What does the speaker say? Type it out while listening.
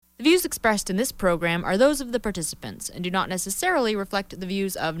The views expressed in this program are those of the participants and do not necessarily reflect the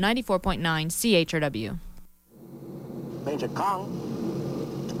views of 94.9 CHRW. Major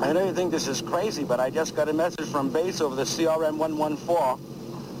Kong, I know you think this is crazy, but I just got a message from base over the CRM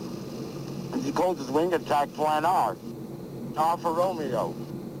 114. He called his wing attack Plan R. R for Romeo.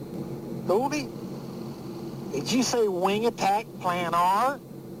 Goldie, did you say wing attack Plan R?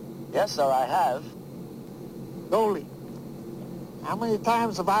 Yes, sir, I have. Goldie, how many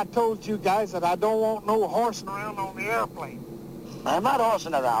times have I told you guys that I don't want no horsing around on the airplane? I'm not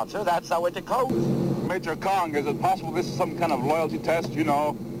horsing around, sir. That's how it goes. Major Kong, is it possible this is some kind of loyalty test, you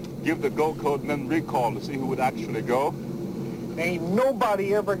know? Give the go code and then recall to see who would actually go? Ain't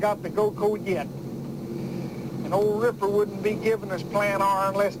nobody ever got the go code yet. And old Ripper wouldn't be giving us Plan R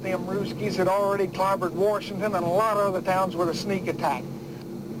unless them Ruskies had already clobbered Washington and a lot of other towns with a sneak attack.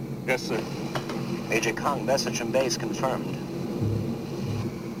 Yes, sir. Major Kong, message from base confirmed.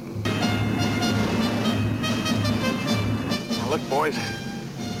 Now look, boys,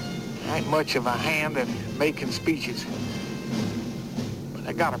 I ain't much of a hand at making speeches. But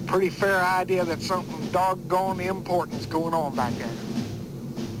I got a pretty fair idea that something doggone important's going on back there.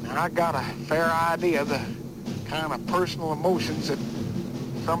 And I got a fair idea of the kind of personal emotions that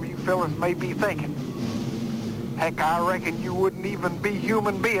some of you fellas may be thinking. Heck, I reckon you wouldn't even be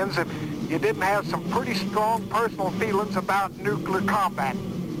human beings if you didn't have some pretty strong personal feelings about nuclear combat.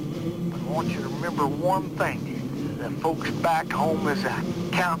 But I want you to remember one thing. The folks back home is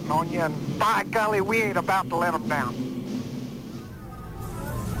counting on you, and by golly, we ain't about to let them down.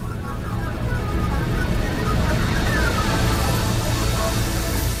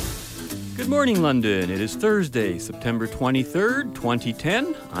 Good morning, London. It is Thursday, September 23rd,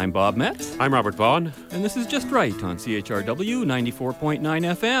 2010. I'm Bob Metz. I'm Robert Vaughn. And this is Just Right on CHRW 94.9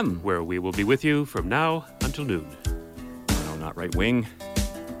 FM. Where we will be with you from now until noon. No, not right wing.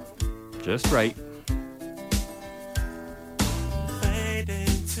 Just right. Fade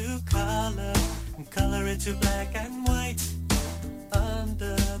into color and color into black and white.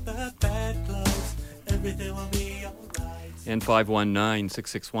 Under the bedclothes, everything will be alright. And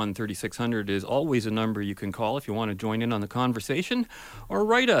 519-661-3600 is always a number you can call if you want to join in on the conversation, or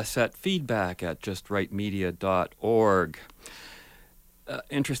write us at feedback@justrightmedia.org.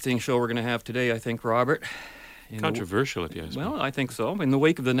 Interesting show we're going to have today, I think, Robert. Controversial, if you ask me. Well, I think so. In the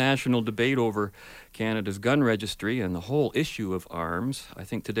wake of the national debate over Canada's gun registry and the whole issue of arms, I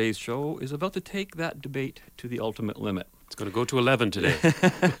think today's show is about to take that debate to the ultimate limit. It's going to go to 11 today.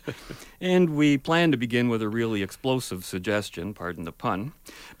 And we plan to begin with a really explosive suggestion, pardon the pun.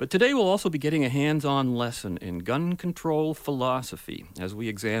 But today we'll also be getting a hands-on lesson in gun control philosophy as we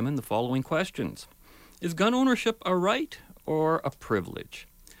examine the following questions. Is gun ownership a right or a privilege?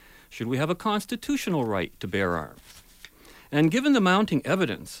 Should we have a constitutional right to bear arms? And given the mounting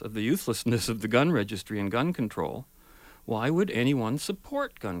evidence of the uselessness of the gun registry and gun control, why would anyone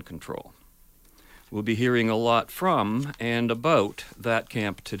support gun control? We'll be hearing a lot from and about that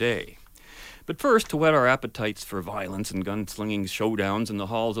camp today. But first, to whet our appetites for violence and gunslinging showdowns in the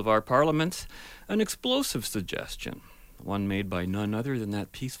halls of our parliaments, an explosive suggestion, one made by none other than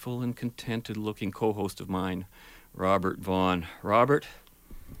that peaceful and contented-looking co-host of mine, Robert Vaughn. Robert,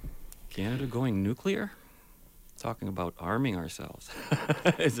 Canada going nuclear? Talking about arming ourselves.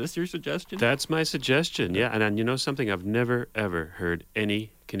 Is this your suggestion? That's my suggestion, yeah. And you know something? I've never, ever heard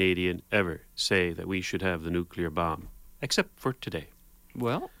any Canadian ever say that we should have the nuclear bomb, except for today.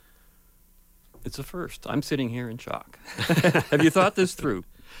 Well, it's a first. I'm sitting here in shock. Have you thought this through?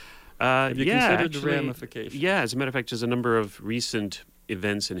 Have you considered the ramifications? Yeah, as a matter of fact, there's a number of recent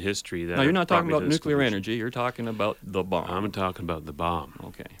events in history that... Now, you're not talking about nuclear conclusion. energy. You're talking about the bomb. I'm talking about the bomb.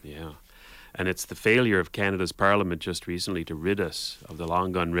 Okay. Yeah. And it's the failure of Canada's Parliament just recently to rid us of the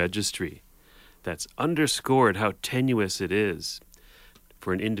long gun registry that's underscored how tenuous it is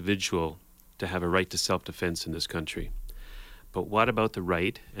for an individual to have a right to self-defense in this country. But what about the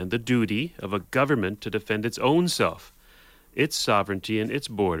right and the duty of a government to defend its own self, its sovereignty and its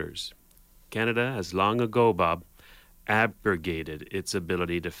borders? Canada has long ago, Bob, abrogated its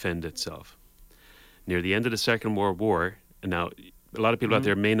ability to defend itself. Near the end of the Second World War, and now a lot of people out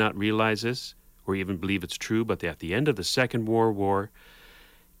there may not realize this or even believe it's true, but at the end of the Second World War,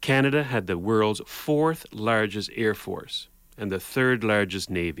 Canada had the world's fourth largest air force and the third largest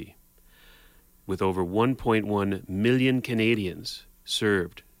navy, with over 1.1 million Canadians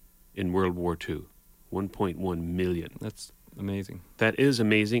served in World War II. 1.1 million. That's amazing. That is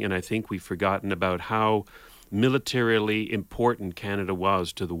amazing, and I think we've forgotten about how militarily important Canada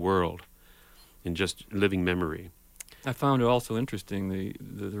was to the world in just living memory. I found it also interesting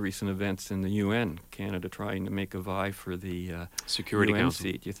the recent events in the UN, Canada trying to make a vie for the Security UN Council.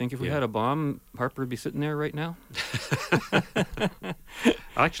 seat. Do you think if we Yeah. had a bomb, Harper would be sitting there right now?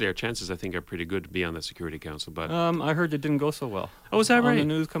 Actually, our chances, I think, are pretty good to be on the Security Council. But I heard it didn't go so well. Oh, is that on the right?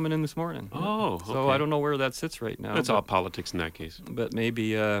 news coming in this morning. Oh, So okay. I don't know where that sits right now. That's but, all politics in that case. But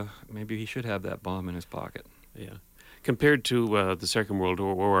maybe he should have that bomb in his pocket. Yeah. Compared to the Second World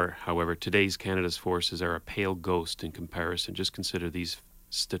War, however, today's Canada's forces are a pale ghost in comparison. Just consider these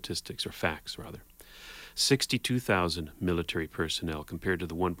statistics, or facts, rather. 62,000 military personnel compared to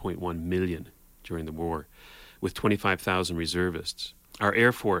the 1.1 million during the war, with 25,000 reservists. Our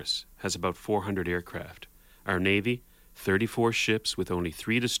Air Force has about 400 aircraft. Our Navy, 34 ships with only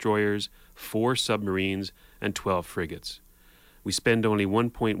 3 destroyers, 4 submarines, and 12 frigates. We spend only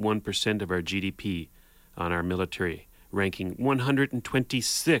 1.1% of our GDP on our military, ranking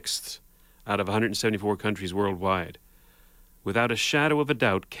 126th out of 174 countries worldwide. Without a shadow of a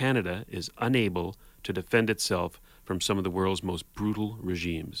doubt, Canada is unable to defend itself from some of the world's most brutal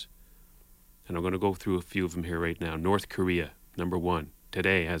regimes. And I'm going to go through a few of them here right now. North Korea, number 1,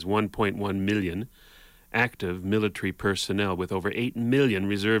 today has 1.1 million active military personnel with over 8 million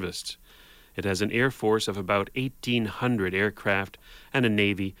reservists. It has an air force of about 1,800 aircraft and a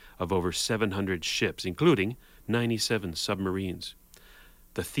navy of over 700 ships, including 97 submarines.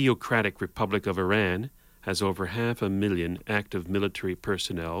 The theocratic Republic of Iran has over 500,000 active military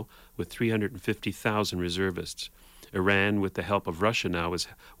personnel with 350,000 reservists. Iran, with the help of Russia now, is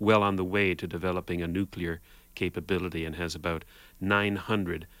well on the way to developing a nuclear capability and has about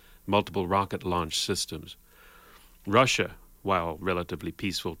 900 multiple rocket launch systems. Russia, while relatively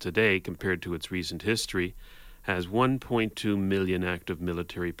peaceful today compared to its recent history, has 1.2 million active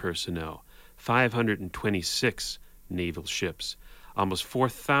military personnel, 526 naval ships, almost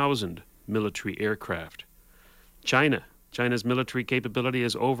 4,000 military aircraft. China's military capability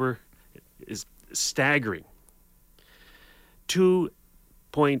is staggering.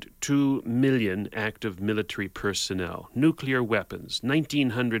 2.2 million active military personnel, nuclear weapons,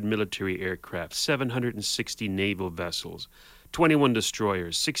 1,900 military aircraft, 760 naval vessels, 21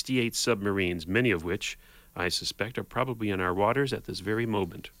 destroyers, 68 submarines, many of which, I suspect, are probably in our waters at this very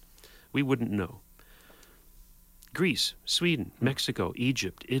moment. We wouldn't know. Greece, Sweden, Mexico,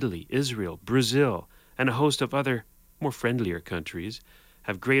 Egypt, Italy, Israel, Brazil, and a host of other, more friendlier countries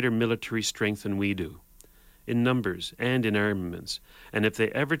have greater military strength than we do, in numbers and in armaments. And if they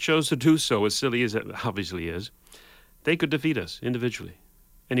ever chose to do so, as silly as it obviously is, they could defeat us individually,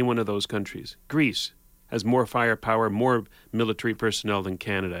 any one of those countries. Greece has more firepower, more military personnel than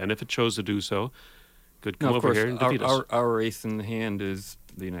Canada, and if it chose to do so, could come Now, of over course, here and defeat us. our ace in the hand is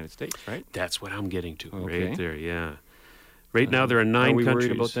the United States, right? That's what I'm getting to, Okay. right there, yeah. Right now there are 9 Are we countries.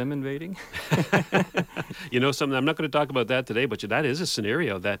 worried about them invading? You know something, I'm not going to talk about that today, but that is a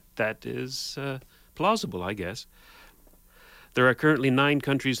scenario that is plausible, I guess. There are currently 9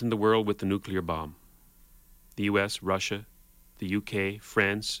 countries in the world with the nuclear bomb. The US, Russia, the UK,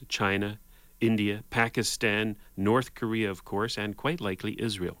 France, China, India, Pakistan, North Korea, of course, and quite likely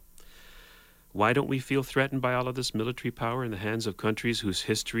Israel. Why don't we feel threatened by all of this military power in the hands of countries whose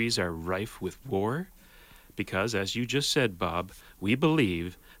histories are rife with war? Because, as you just said, Bob, we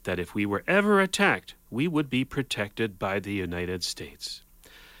believe that if we were ever attacked, we would be protected by the United States.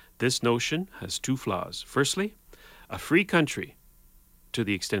 This notion has 2 flaws. Firstly, a free country, to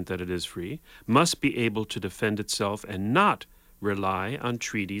the extent that it is free, must be able to defend itself and not rely on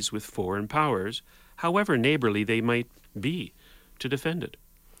treaties with foreign powers, however neighborly they might be, to defend it.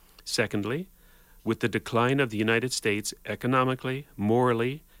 Secondly, with the decline of the United States economically,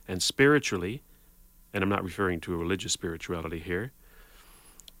 morally, and spiritually, and I'm not referring to a religious spirituality here,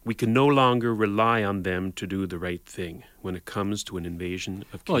 we can no longer rely on them to do the right thing when it comes to an invasion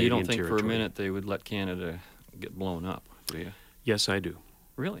of Canadian Well, you don't think territory. for a minute they would let Canada get blown up, do you? Yes, I do.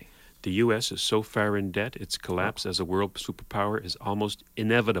 Really? The U.S. is so far in debt, its collapse as a world superpower is almost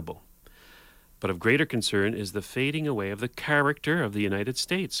inevitable. But of greater concern is the fading away of the character of the United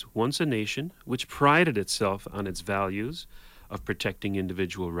States, once a nation which prided itself on its values of protecting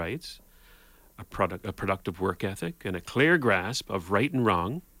individual rights, a productive work ethic, and a clear grasp of right and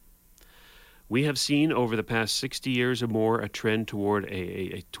wrong. We have seen over the past 60 years or more a trend towards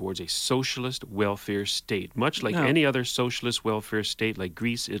a socialist welfare state, much like No. any other socialist welfare state like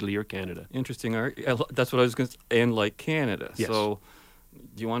Greece, Italy, or Canada. Interesting. That's what I was going to say. And like Canada. Yes. So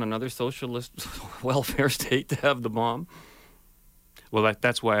do you want another socialist welfare state to have the bomb? Well,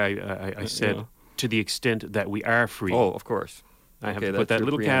 that's why I said yeah. to the extent that we are free. Oh, of course. I have Okay, to put that's that your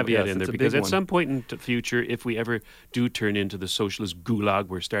little preamble. caveat Yes, in there it's a because big at one. some point in the future, if we ever do turn into the socialist gulag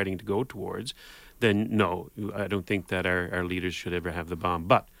we're starting to go towards, then no, I don't think that our leaders should ever have the bomb.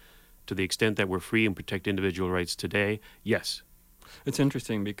 But to the extent that we're free and protect individual rights today, yes. It's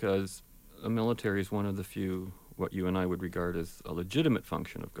interesting because a military is one of the few, what you and I would regard as a legitimate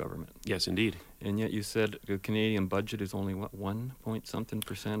function of government. Yes, indeed. And yet you said the Canadian budget is only, what, 1 point something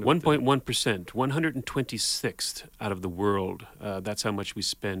percent? 1.1%, 126th out of the world. That's how much we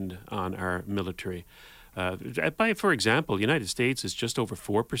spend on our military. For example, the United States is just over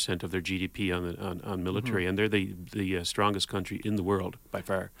 4% of their GDP on military, and they're the strongest country in the world by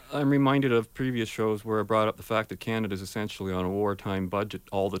far. I'm reminded of previous shows where I brought up the fact that Canada is essentially on a wartime budget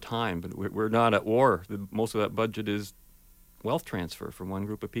all the time, but we're not at war. Most of that budget is wealth transfer from one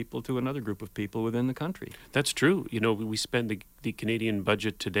group of people to another group of people within the country. That's true. You know, we spend the Canadian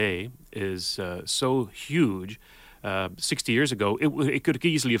budget today is so huge. 60 years ago, it could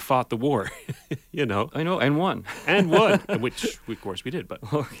easily have fought the war, you know. I know, and won. And won, which of course we did. But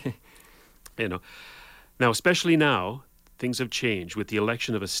Okay. you know, now especially now, things have changed with the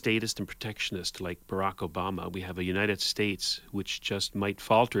election of a statist and protectionist like Barack Obama. We have a United States which just might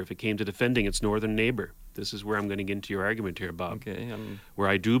falter if it came to defending its northern neighbor. This is where I'm going to get into your argument here, Bob. Okay. Where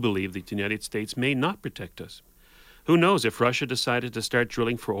I do believe that the United States may not protect us. Who knows, if Russia decided to start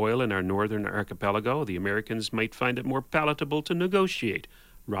drilling for oil in our northern archipelago, the Americans might find it more palatable to negotiate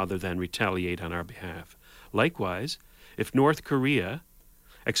rather than retaliate on our behalf. Likewise, if North Korea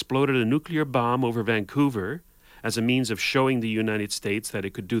exploded a nuclear bomb over Vancouver as a means of showing the United States that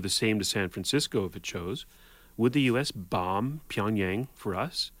it could do the same to San Francisco if it chose, would the U.S. bomb Pyongyang for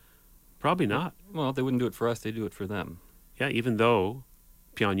us? Probably not. Well, they wouldn't do it for us, they do it for them. Yeah, even though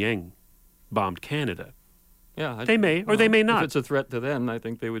Pyongyang bombed Canada. Yeah, They may, or they may not. If it's a threat to them, I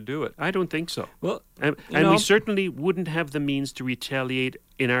think they would do it. I don't think so. Well, And you know, we certainly wouldn't have the means to retaliate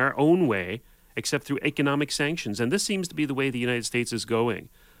in our own way except through economic sanctions. And this seems to be the way the United States is going.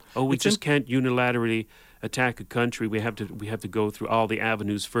 Oh, we It's just can't unilaterally attack a country. We have to go through all the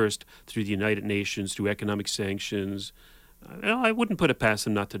avenues first, through the United Nations, through economic sanctions. I wouldn't put it past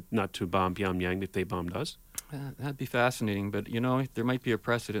them not to bomb Pyongyang if they bombed us. that'd be fascinating, but you know, there might be a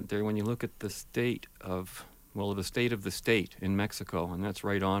precedent there when you look at the state of the state in Mexico, and that's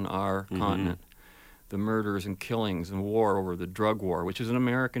right on our continent. The murders and killings and war over the drug war, which is an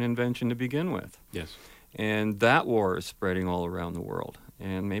American invention to begin with. Yes. And that war is spreading all around the world.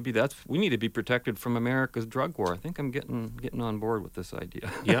 And maybe we need to be protected from America's drug war. I think I'm getting on board with this idea.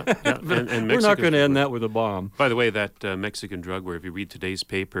 Yeah. And We're not Mexico's- going to end that with a bomb. By the way, that Mexican drug war, if you read today's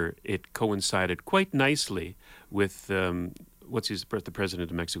paper, it coincided quite nicely with, the president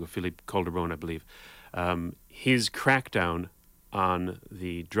of Mexico, Felipe Calderon, I believe, his crackdown on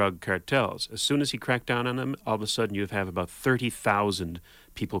the drug cartels. As soon as he cracked down on them, all of a sudden you have about 30,000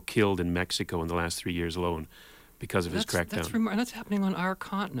 people killed in Mexico in the last 3 years alone because of his crackdown. That's happening on our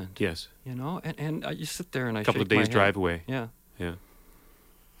continent. Yes. You know, and you sit there and I A couple of shake my days head. drive away. Yeah. Yeah.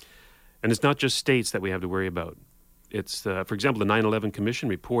 And it's not just states that we have to worry about. It's, for example, the 9/11 Commission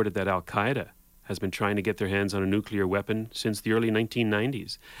reported that Al-Qaeda has been trying to get their hands on a nuclear weapon since the early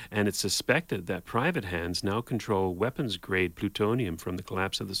 1990s. And it's suspected that private hands now control weapons-grade plutonium from the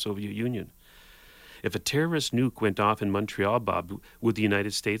collapse of the Soviet Union. If a terrorist nuke went off in Montreal, Bob, would the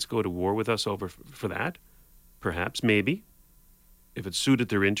United States go to war with us for that? Perhaps, maybe, if it suited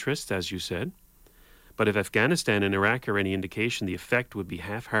their interests, as you said. But if Afghanistan and Iraq are any indication, the effect would be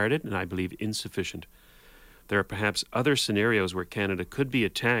half-hearted and I believe insufficient. There are perhaps other scenarios where Canada could be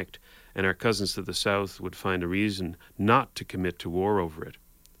attacked and our cousins to the south would find a reason not to commit to war over it,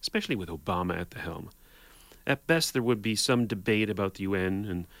 especially with Obama at the helm. At best, there would be some debate about the UN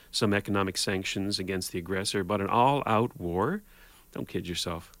and some economic sanctions against the aggressor, but an all-out war? Don't kid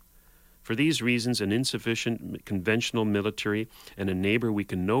yourself. For these reasons, an insufficient conventional military and a neighbor we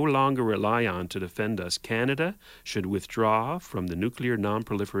can no longer rely on to defend us, Canada should withdraw from the Nuclear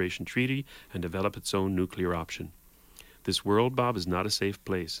Non-Proliferation Treaty and develop its own nuclear option. This world, Bob, is not a safe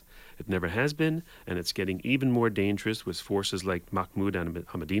place. It never has been, and it's getting even more dangerous with forces like Mahmoud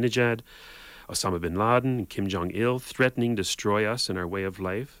Ahmadinejad, Osama bin Laden, and Kim Jong-il threatening to destroy us and our way of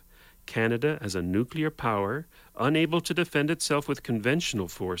life. Canada, as a nuclear power, unable to defend itself with conventional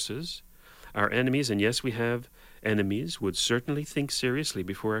forces, our enemies, and yes, we have enemies, would certainly think seriously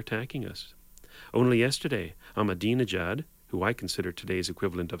before attacking us. Only yesterday, Ahmadinejad, who I consider today's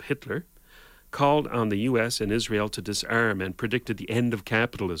equivalent of Hitler, called on the U.S. and Israel to disarm and predicted the end of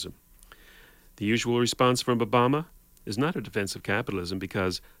capitalism. The usual response from Obama is not a defense of capitalism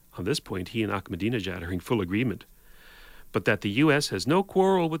because, on this point, he and Ahmadinejad are in full agreement, but that the U.S. has no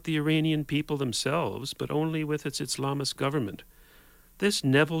quarrel with the Iranian people themselves, but only with its Islamist government. This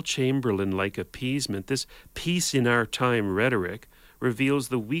Neville Chamberlain-like appeasement, this peace in our time rhetoric, reveals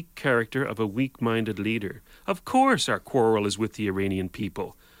the weak character of a weak-minded leader. Of course our quarrel is with the Iranian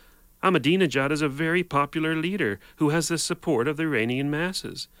people. Ahmadinejad is a very popular leader who has the support of the Iranian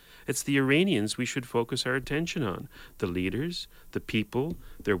masses. It's the Iranians we should focus our attention on. The leaders, the people,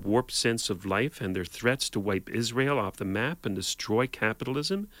 their warped sense of life and their threats to wipe Israel off the map and destroy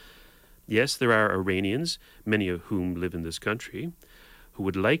capitalism. Yes, there are Iranians, many of whom live in this country, who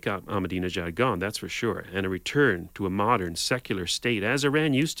would like Ahmadinejad gone, that's for sure, and a return to a modern, secular state as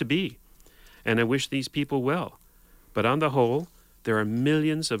Iran used to be. And I wish these people well. But on the whole, there are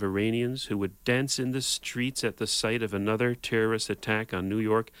millions of Iranians who would dance in the streets at the sight of another terrorist attack on New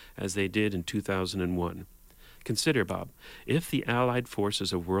York as they did in 2001. Consider, Bob, if the Allied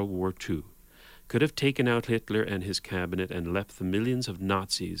forces of World War II could have taken out Hitler and his cabinet and left the millions of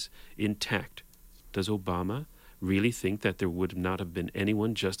Nazis intact, does Obama really think that there would not have been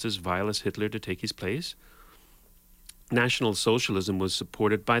anyone just as vile as Hitler to take his place? National Socialism was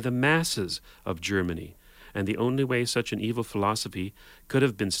supported by the masses of Germany, and the only way such an evil philosophy could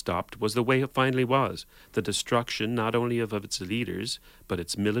have been stopped was the way it finally was, the destruction not only of its leaders, but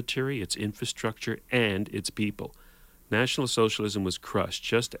its military, its infrastructure, and its people. National Socialism was crushed,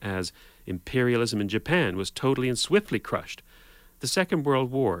 just as imperialism in Japan was totally and swiftly crushed. The Second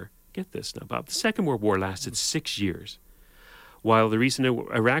World War, get this now, Bob, the Second World War lasted 6 years, while the recent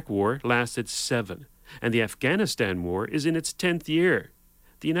Iraq War lasted 7, and the Afghanistan War is in its 10th year.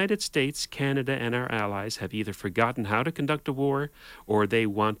 The United States, Canada, and our allies have either forgotten how to conduct a war, or they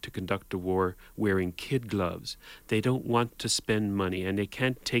want to conduct a war wearing kid gloves. They don't want to spend money, and they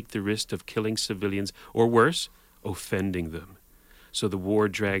can't take the risk of killing civilians, or worse, offending them. So the war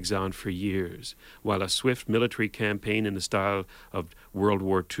drags on for years, while a swift military campaign in the style of World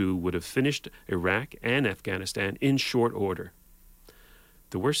War II would have finished Iraq and Afghanistan in short order.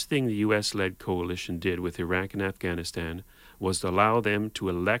 The worst thing the U.S.-led coalition did with Iraq and Afghanistan was to allow them to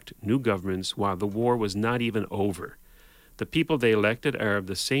elect new governments while the war was not even over. The people they elected are of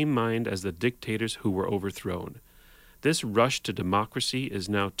the same mind as the dictators who were overthrown. This rush to democracy is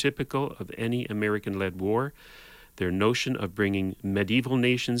now typical of any American-led war. Their notion of bringing medieval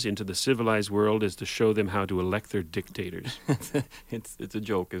nations into the civilized world is to show them how to elect their dictators. It's a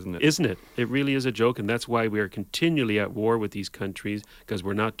joke, isn't it? Isn't it? It really is a joke, and that's why we are continually at war with these countries, because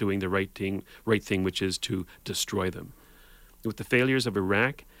we're not doing the right thing, which is to destroy them. With the failures of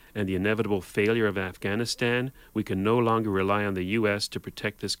Iraq and the inevitable failure of Afghanistan, we can no longer rely on the U.S. to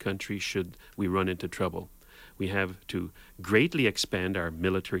protect this country should we run into trouble. We have to greatly expand our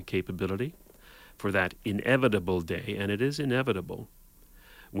military capability for that inevitable day, and it is inevitable,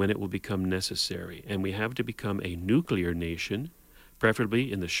 when it will become necessary. And we have to become a nuclear nation,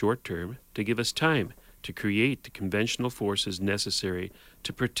 preferably in the short term, to give us time to create the conventional forces necessary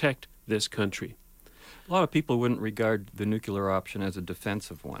to protect this country. A lot of people wouldn't regard the nuclear option as a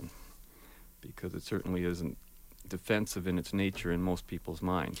defensive one, because it certainly isn't defensive in its nature in most people's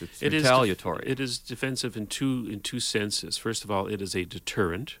minds. It's retaliatory. It is defensive in two senses. First of all, it is a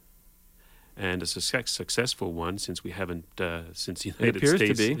deterrent, and a successful one, since we haven't, since the United States... It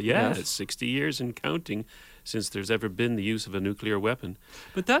appears to be, yeah, yes. It's 60 years and counting since there's ever been the use of a nuclear weapon.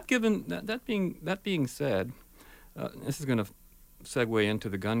 But that being said, this is going to segue into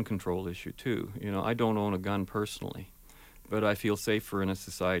the gun control issue too. You know, I don't own a gun personally, but I feel safer in a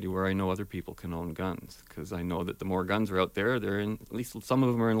society where I know other people can own guns, because I know that the more guns are out there, they're in, at least some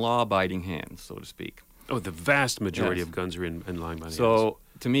of them are in law-abiding hands, so to speak. Oh, the vast majority Yes. of guns are in line-abiding hands. So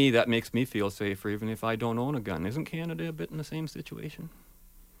to me, that makes me feel safer even if I don't own a gun. Isn't Canada a bit in the same situation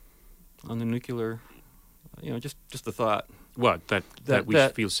on the nuclear? You know, just a thought. What, that we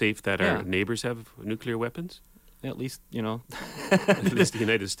feel safe that yeah. our neighbors have nuclear weapons? At least, you know. At least the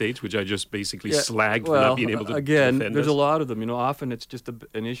United States, which I just basically slagged for well, not being able to again, defend there's us. a lot of them. You know, often it's just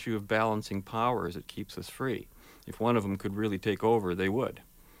an issue of balancing powers that keeps us free. If one of them could really take over, they would.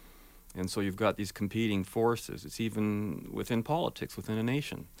 And so you've got these competing forces. It's even within politics, within a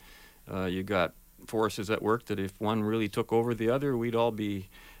nation. You got forces at work that if one really took over the other, we'd all be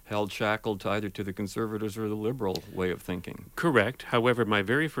held shackled to either to the conservatives or the liberal way of thinking. Correct. However, my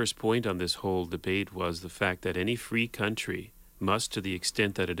very first point on this whole debate was the fact that any free country must, to the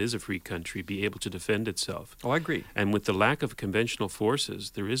extent that it is a free country, be able to defend itself. Oh, I agree. And with the lack of conventional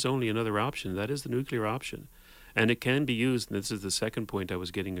forces, there is only another option. That is the nuclear option. And it can be used, and this is the second point I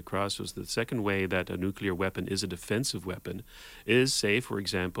was getting across, was the second way that a nuclear weapon is a defensive weapon is, say, for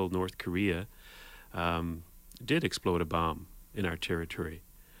example, North Korea did explode a bomb in our territory.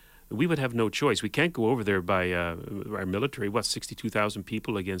 we would have no choice. We can't go over there by our military, 62,000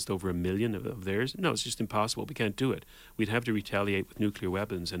 people against over 1 million of theirs? No, it's just impossible. We can't do it. We'd have to retaliate with nuclear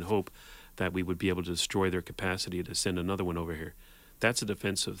weapons and hope that we would be able to destroy their capacity to send another one over here. That's a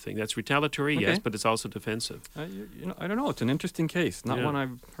defensive thing. That's retaliatory, Okay. yes, but it's also defensive. I don't know. It's an interesting case, not one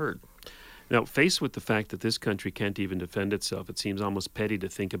I've heard. Now, faced with the fact that this country can't even defend itself, it seems almost petty to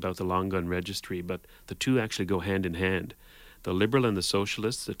think about the long gun registry, but the two actually go hand in hand. The Liberal and the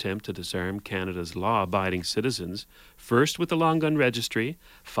Socialists' attempt to disarm Canada's law-abiding citizens, first with the long gun registry,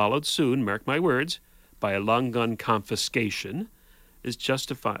 followed soon, mark my words, by a long gun confiscation, is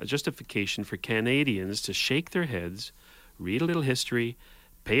justification for Canadians to shake their heads, read a little history,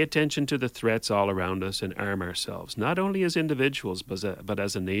 pay attention to the threats all around us, and arm ourselves, not only as individuals, but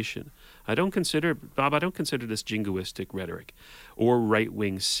as a nation. I don't consider this jingoistic rhetoric or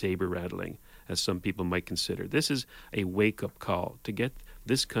right-wing saber-rattling, as some people might consider. This is a wake-up call to get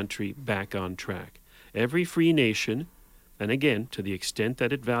this country back on track. Every free nation, and again, to the extent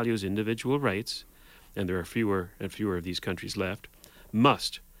that it values individual rights, and there are fewer and fewer of these countries left,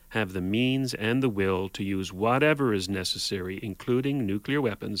 must have the means and the will to use whatever is necessary, including nuclear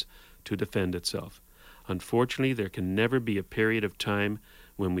weapons, to defend itself. Unfortunately, there can never be a period of time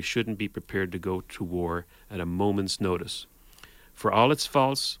when we shouldn't be prepared to go to war at a moment's notice. For all its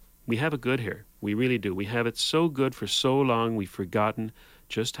faults, we have it good here. We really do. We have it so good for so long we've forgotten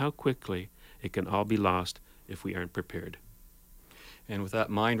just how quickly it can all be lost if we aren't prepared. And with that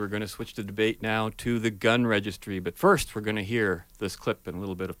in mind, we're going to switch the debate now to the gun registry. But first, we're going to hear this clip and a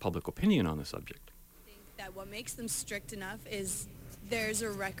little bit of public opinion on the subject. I think that what makes them strict enough is there's a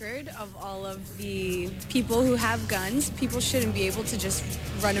record of all of the people who have guns. People shouldn't be able to just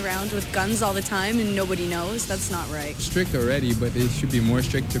run around with guns all the time and nobody knows. That's not right. Strict already, but it should be more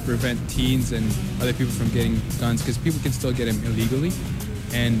strict to prevent teens and other people from getting guns, because people can still get them illegally.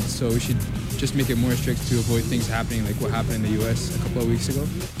 And so we should just make it more strict to avoid things happening like what happened in the U.S. a couple of weeks ago.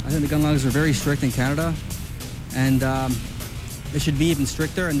 I think the gun laws are very strict in Canada, and they should be even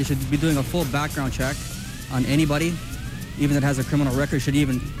stricter, and they should be doing a full background check on anybody, even that has a criminal record, should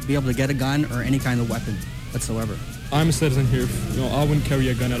even be able to get a gun or any kind of weapon whatsoever. I'm a citizen here. I wouldn't carry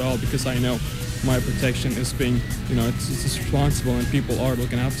a gun at all because I know my protection is being, it's responsible and people are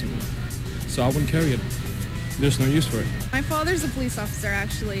looking after me. So I wouldn't carry it. There's no use for it. My father's a police officer,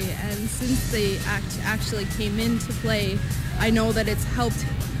 actually, and since the act actually came into play, I know that it's helped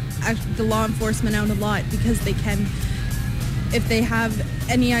the law enforcement out a lot, because they can, if they have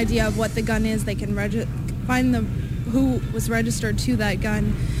any idea of what the gun is, they can find who was registered to that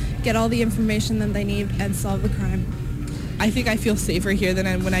gun, get all the information that they need, and solve the crime. I think I feel safer here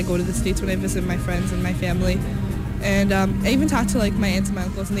than when I go to the States when I visit my friends and my family. And I even talk to my aunts and my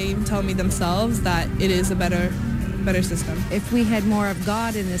uncles, and they even tell me themselves that it is a better system. If we had more of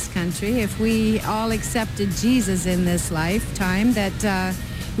God in this country, if we all accepted Jesus in this lifetime, that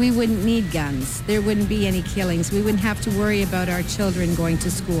we wouldn't need guns. There wouldn't be any killings. We wouldn't have to worry about our children going to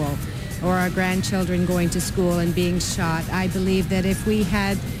school or our grandchildren going to school and being shot. I believe that if we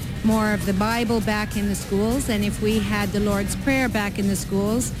had more of the Bible back in the schools, and if we had the Lord's Prayer back in the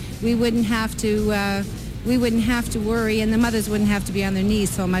schools, we wouldn't have to worry, and the mothers wouldn't have to be on their knees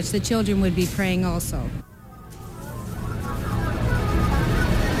so much. The children would be praying also.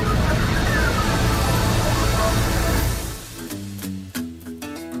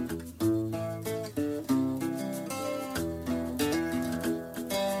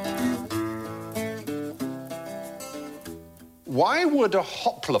 Why would a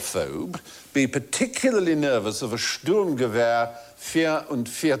hoplophobe be particularly nervous of a Sturmgewehr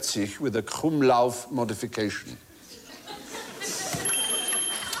 44 with a Krumlauf modification?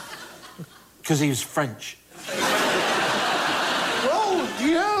 Because he was French. Well,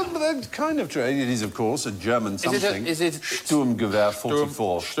 yeah, but that's kind of true. It is, of course, a German something. Is it Sturmgewehr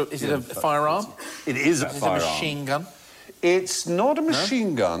 44. Is it a firearm? It is a firearm. Is it a machine gun? It's not a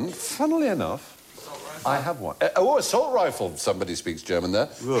machine gun, funnily enough. I have one. Assault rifle. Somebody speaks German there.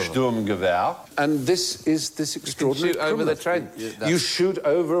 Sturmgewehr. And this is this extraordinary. You can shoot over the trench. You shoot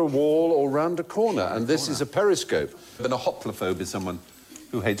over a wall or round a corner, and this is a periscope. And a hoplophobe is someone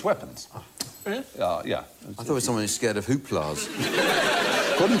who hates weapons. Really? Yeah. I thought it was someone who's scared of hooplas.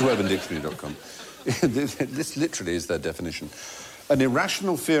 According to UrbanDictionary.com, this literally is their definition. An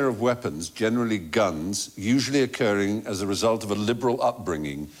irrational fear of weapons, generally guns, usually occurring as a result of a liberal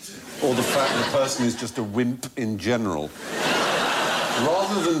upbringing, or the fact the person is just a wimp in general.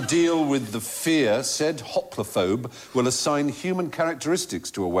 Rather than deal with the fear, said hoplophobe will assign human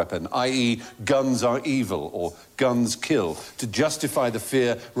characteristics to a weapon, i.e. guns are evil or guns kill, to justify the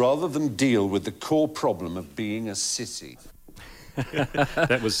fear rather than deal with the core problem of being a sissy.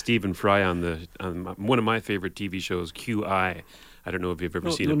 That was Stephen Fry on one of my favorite TV shows, QI. I don't know if you've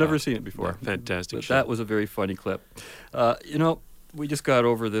ever seen it. I've never Bob. seen it before. Yeah, fantastic But show. that was a very funny clip. We just got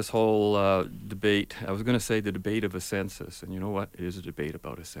over this whole debate. I was going to say the debate of a census, and you know what? It is a debate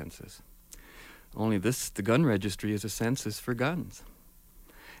about a census. Only the gun registry is a census for guns.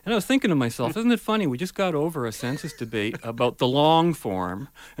 And I was thinking to myself, isn't it funny? We just got over a census debate about the long form,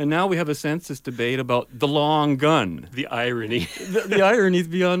 and now we have a census debate about the long gun. The irony. The irony is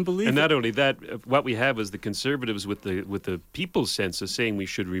beyond belief. And not only that, what we have is the conservatives with the people's census saying we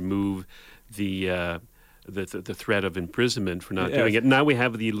should remove the threat of imprisonment for not doing it. Now we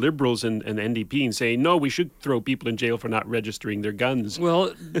have the Liberals and NDP saying, no, we should throw people in jail for not registering their guns.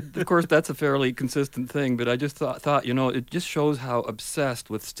 Well, of course, that's a fairly consistent thing, but I just thought, it just shows how obsessed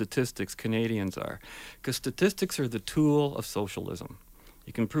with statistics Canadians are. Because statistics are the tool of socialism.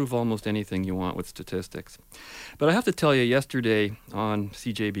 You can prove almost anything you want with statistics. But I have to tell you, yesterday on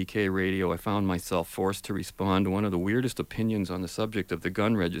CJBK radio, I found myself forced to respond to one of the weirdest opinions on the subject of the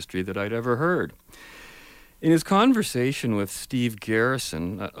gun registry that I'd ever heard. In his conversation with Steve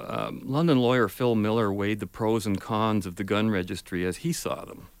Garrison, London lawyer Phil Miller weighed the pros and cons of the gun registry as he saw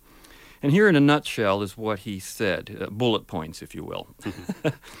them. And here in a nutshell is what he said, bullet points, if you will.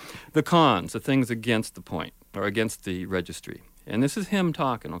 The cons, the things against the point, or against the registry. And this is him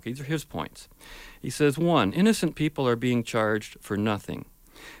talking, okay? These are his points. He says, 1, innocent people are being charged for nothing.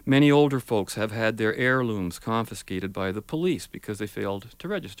 Many older folks have had their heirlooms confiscated by the police because they failed to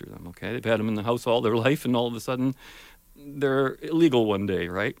register them, okay? They've had them in the house all their life, and all of a sudden they're illegal one day,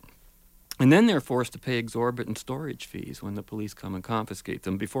 right? And then they're forced to pay exorbitant storage fees when the police come and confiscate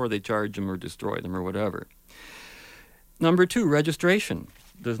them before they charge them or destroy them or whatever. Number 2, registration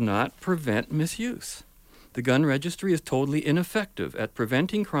does not prevent misuse. The gun registry is totally ineffective at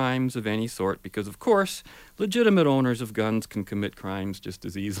preventing crimes of any sort because, of course, legitimate owners of guns can commit crimes just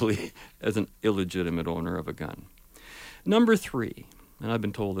as easily as an illegitimate owner of a gun. Number 3, and I've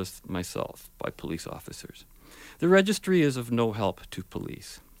been told this myself by police officers, the registry is of no help to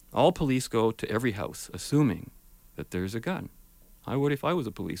police. All police go to every house assuming that there's a gun. I would if I was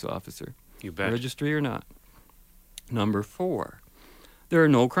a police officer. You bet. Registry or not. Number 4, there are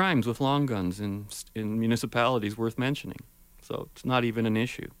no crimes with long guns in municipalities worth mentioning. So it's not even an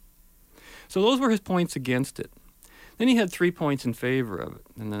issue. So those were his points against it. Then he had 3 points in favor of it.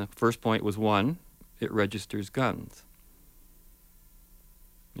 And the first point was 1, it registers guns.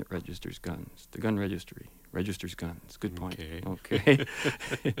 It registers guns. The gun registry registers guns. Good point. Okay.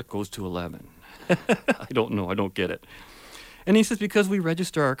 It goes to 11. I don't know. I don't get it. And he says because we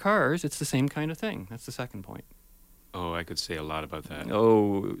register our cars, it's the same kind of thing. That's the second point. Oh, I could say a lot about that.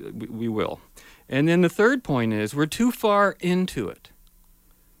 Oh, we will. And then the third point is we're too far into it.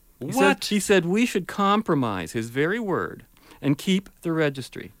 He said we should compromise, his very word, and keep the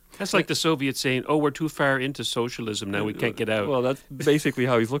registry. That's like the Soviets saying, oh, we're too far into socialism now, we can't get out. Well, that's basically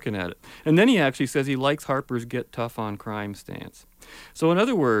how he's looking at it. And then he actually says he likes Harper's get tough on crime stance. So in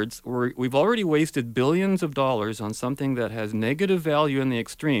other words, we've already wasted billions of dollars on something that has negative value in the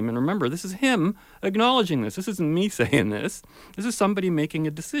extreme. And remember, this is him acknowledging this. This isn't me saying this. This is somebody making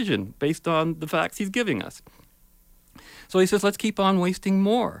a decision based on the facts he's giving us. So he says, let's keep on wasting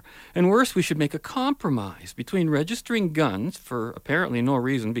more. And worse, we should make a compromise between registering guns for apparently no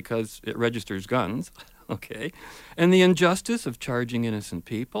reason because it registers guns, okay, and the injustice of charging innocent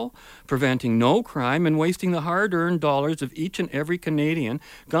people, preventing no crime, and wasting the hard-earned dollars of each and every Canadian,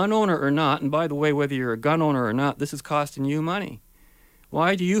 gun owner or not. And by the way, whether you're a gun owner or not, this is costing you money.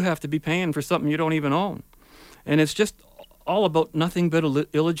 Why do you have to be paying for something you don't even own? And it's just all about nothing but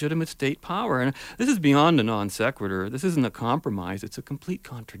illegitimate state power. And this is beyond a non sequitur. This isn't a compromise. It's a complete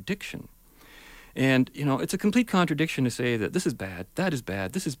contradiction. And, it's a complete contradiction to say that this is bad, that is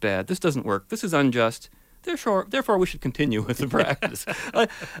bad, this is bad, this doesn't work, this is unjust. Therefore we should continue with the practice.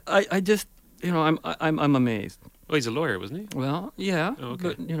 I just, I'm amazed. Well, he's a lawyer, wasn't he? Well, yeah. Oh,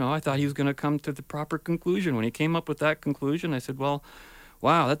 okay. But, I thought he was going to come to the proper conclusion. When he came up with that conclusion, I said, well,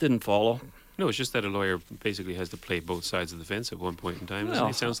 wow, that didn't follow. No, it's just that a lawyer basically has to play both sides of the fence at one point in time. Well,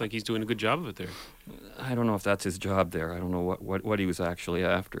 it sounds like he's doing a good job of it there. I don't know if that's his job there. I don't know what he was actually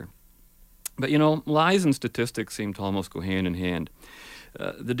after. But, lies and statistics seem to almost go hand in hand.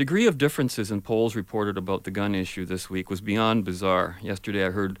 The degree of differences in polls reported about the gun issue this week was beyond bizarre. Yesterday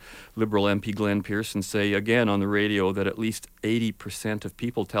I heard Liberal MP Glenn Pearson say again on the radio that at least 80% of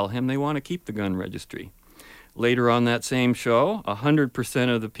people tell him they want to keep the gun registry. Later on that same show,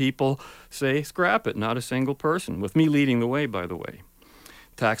 100% of the people say scrap it, not a single person, with me leading the way, by the way.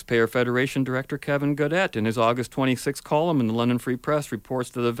 Taxpayer Federation Director Kevin Gaudette, in his August 26 column in the London Free Press, reports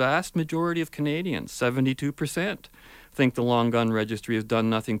that the vast majority of Canadians, 72%, think the Long Gun Registry has done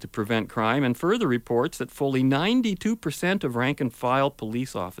nothing to prevent crime, and further reports that fully 92% of rank-and-file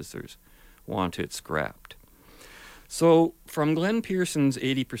police officers want it scrapped. So, from Glenn Pearson's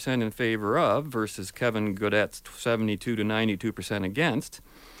 80% in favor of versus Kevin Godet's 72 to 92% against,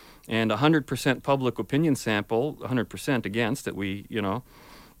 and 100% public opinion sample, 100% against that we,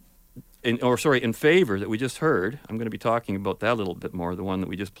 in favor that we just heard. I'm going to be talking about that a little bit more, the one that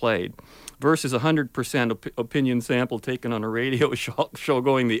we just played, versus 100% opinion sample taken on a radio show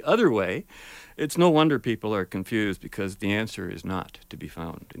going the other way. It's no wonder people are confused, because the answer is not to be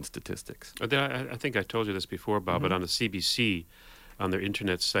found in statistics. I think I told you this before, Bob, but on the CBC, on their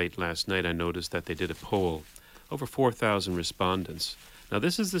internet site last night, I noticed that they did a poll. Over 4,000 respondents. Now,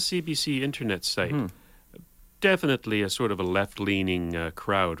 this is the CBC internet site. Definitely a sort of a left-leaning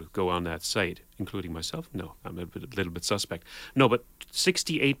crowd go on that site, including myself. No, I'm a little bit suspect. No, but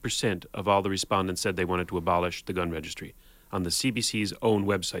 68% of all the respondents said they wanted to abolish the gun registry on the CBC's own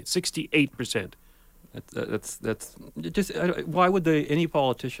website. 68%. That's just why would any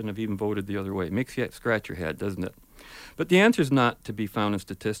politician have even voted the other way? It makes you scratch your head, doesn't it? But the answer is not to be found in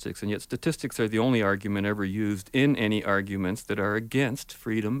statistics, and yet statistics are the only argument ever used in any arguments that are against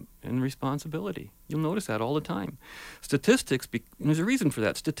freedom and responsibility. You'll notice that all the time. Statistics, there's a reason for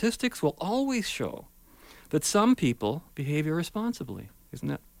that. Statistics will always show that some people behave irresponsibly. Isn't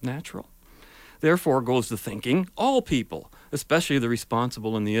that natural? Therefore goes the thinking, all people, especially the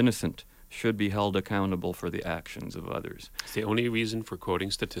responsible and the innocent, should be held accountable for the actions of others. It's the only reason for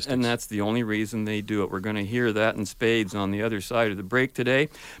quoting statistics. And that's the only reason they do it. We're going to hear that in spades on the other side of the break today.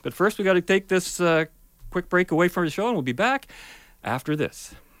 But first, we got to take this quick break away from the show, and we'll be back after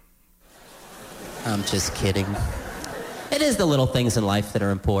this. I'm just kidding. It is the little things in life that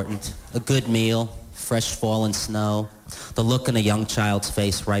are important. A good meal, fresh fallen snow, the look in a young child's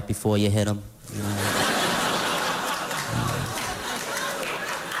face right before you hit them.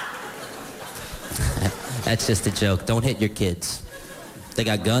 That's just a joke. Don't hit your kids. They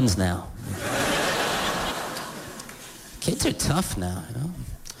got guns now. Kids are tough now,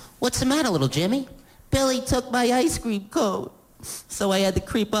 What's the matter, little Jimmy? Billy took my ice cream cone. So I had to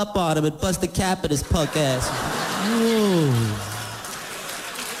creep up on him and bust a cap in his punk ass. Ooh.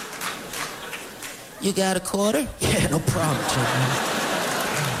 You got a quarter? Yeah, no problem, Jimmy.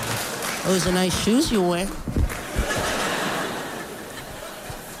 Those are nice shoes you wear.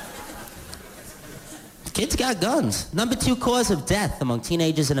 Kids got guns. Number 2 cause of death among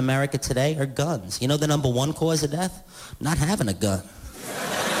teenagers in America today are guns. You know the number 1 cause of death? Not having a gun.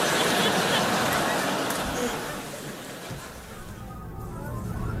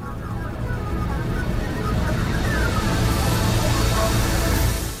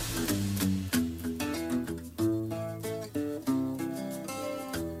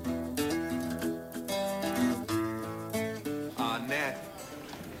 Ned,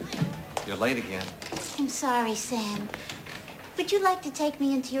 you're late again. I'm sorry, Sam. Would you like to take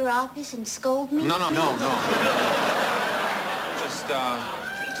me into your office and scold me? No.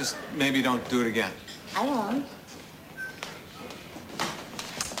 Just maybe don't do it again. I won't.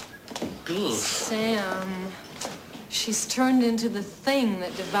 Sam, she's turned into the thing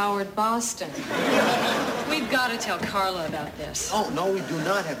that devoured Boston. We've got to tell Carla about this. Oh, no, we do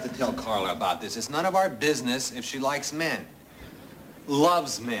not have to tell Carla about this. It's none of our business if she likes men.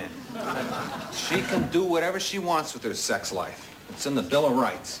 Loves men. She can do whatever she wants with her sex life. It's in the Bill of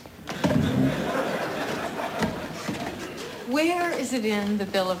Rights. Where is it in the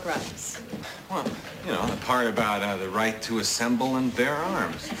Bill of Rights? Well, the part about the right to assemble and bear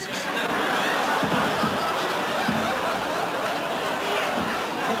arms.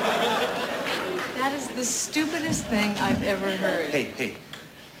 That is the stupidest thing I've ever heard. Hey.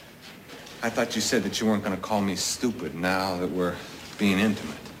 I thought you said that you weren't going to call me stupid now that we're being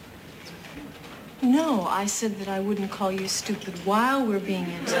intimate. No, I said that I wouldn't call you stupid while we're being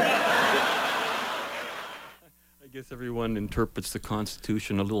intimate. I guess everyone interprets the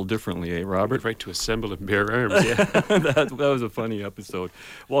Constitution a little differently, eh, Robert? Right to assemble and bear arms, yeah. that was a funny episode.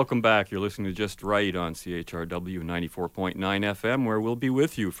 Welcome back. You're listening to Just Right on CHRW 94.9 FM, where we'll be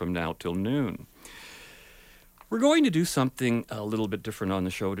with you from now till noon. We're going to do something a little bit different on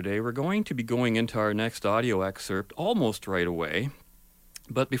the show today. We're going to be going into our next audio excerpt almost right away.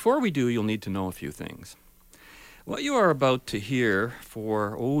 But before we do, you'll need to know a few things. What you are about to hear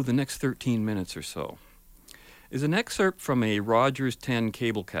for, the next 13 minutes or so is an excerpt from a Rogers 10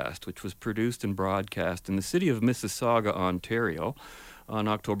 cablecast, which was produced and broadcast in the city of Mississauga, Ontario, on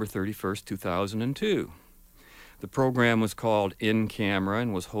October 31st, 2002. The program was called In Camera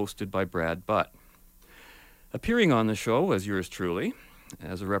and was hosted by Brad Butt. Appearing on the show as yours truly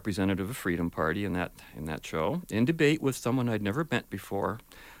as a representative of Freedom Party in that show, in debate with someone I'd never met before,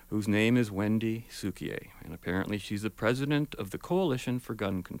 whose name is Wendy Soukier. And apparently she's the president of the Coalition for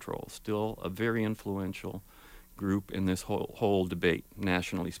Gun Control, still a very influential group in this whole debate,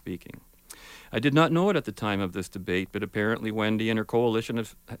 nationally speaking. I did not know it at the time of this debate, but apparently Wendy and her coalition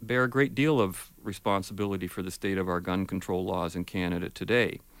bear a great deal of responsibility for the state of our gun control laws in Canada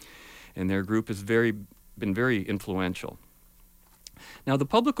today. And their group has been very influential. Now, the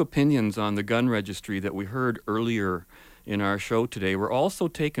public opinions on the gun registry that we heard earlier in our show today were also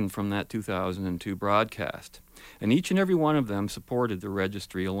taken from that 2002 broadcast. And each and every one of them supported the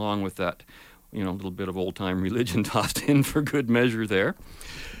registry, along with that, little bit of old-time religion tossed in for good measure there.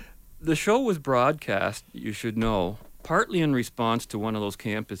 The show was broadcast, you should know, partly in response to one of those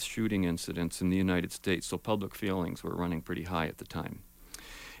campus shooting incidents in the United States, so public feelings were running pretty high at the time.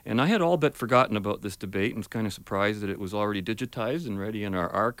 And I had all but forgotten about this debate and was kind of surprised that it was already digitized and ready in our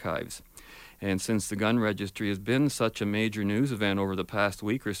archives. And since the gun registry has been such a major news event over the past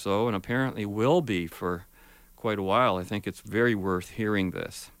week or so, and apparently will be for quite a while, I think it's very worth hearing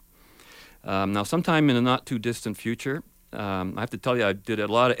this. Now, sometime in the not-too-distant future, I have to tell you, I did a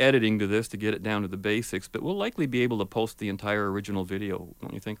lot of editing to this to get it down to the basics, but we'll likely be able to post the entire original video,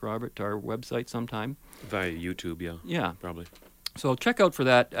 don't you think, Robert, to our website sometime? Via YouTube, yeah. Yeah. Probably. So check out for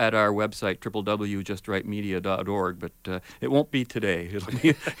that at our website, www.justrightmedia.org, but it won't be today.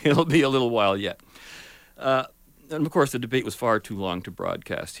 It'll be a little while yet. And, of course, the debate was far too long to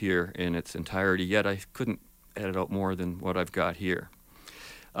broadcast here in its entirety, yet I couldn't edit out more than what I've got here.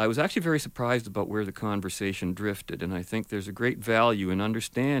 I was actually very surprised about where the conversation drifted, and I think there's a great value in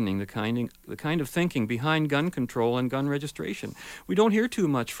understanding the kind of thinking behind gun control and gun registration. We don't hear too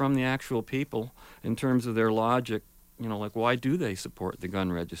much from the actual people in terms of their logic, like why do they support the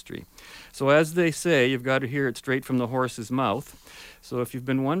gun registry? So as they say, you've got to hear it straight from the horse's mouth. So if you've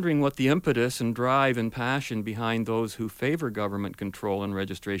been wondering what the impetus and drive and passion behind those who favor government control and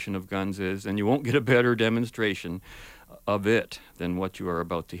registration of guns is, then you won't get a better demonstration of it than what you are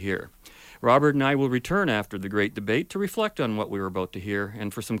about to hear. Robert and I will return after the great debate to reflect on what we were about to hear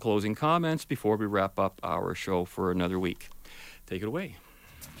and for some closing comments before we wrap up our show for another week. Take it away.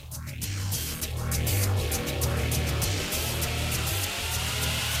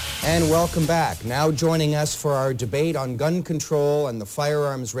 And welcome back. Now joining us for our debate on gun control and the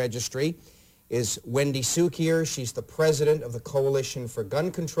firearms registry is Wendy Soukier. She's the president of the Coalition for Gun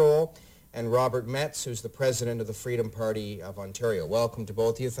Control, and Robert Metz, who's the president of the Freedom Party of Ontario. Welcome to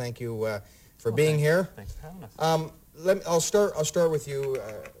both of you. Thank you for being here. Thanks for having us. I'll start with you,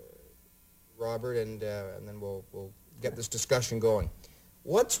 Robert, and then we'll get this discussion going.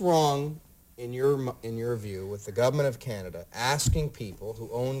 What's wrong, in your view, with the government of Canada asking people who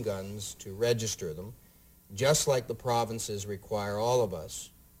own guns to register them, just like the provinces require all of us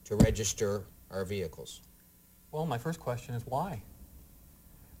to register our vehicles? Well, my first question is why?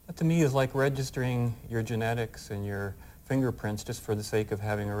 That to me is like registering your genetics and your fingerprints just for the sake of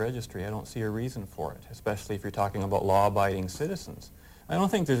having a registry. I don't see a reason for it, especially if you're talking about law-abiding citizens. I don't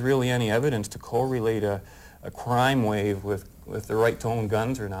think there's really any evidence to correlate a crime wave with the right to own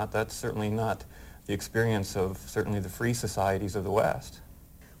guns or not. That's certainly not the experience of certainly the free societies of the West.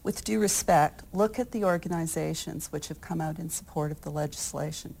 With due respect, look at the organizations which have come out in support of the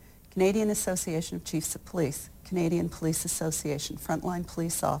legislation. Canadian Association of Chiefs of Police, Canadian Police Association, frontline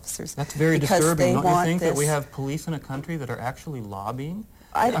police officers. That's very disturbing, don't you think, that we have police in a country that are actually lobbying?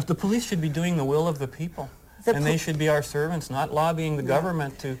 The police should be doing the will of the people. And they should be our servants, not lobbying the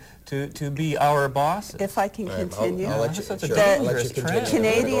government to be our bosses. If I can continue. I'll let you, sure, I'll let you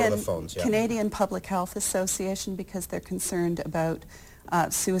continue. Canadian Public Health Association, because they're concerned about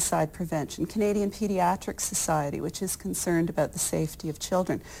suicide prevention. Canadian Pediatric Society, which is concerned about the safety of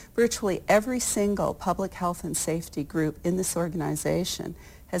children. Virtually every single public health and safety group in this organization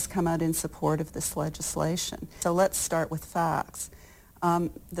has come out in support of this legislation. So let's start with facts.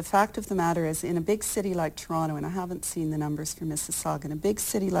 The fact of the matter is, in a big city like Toronto, and I haven't seen the numbers for Mississauga, in a big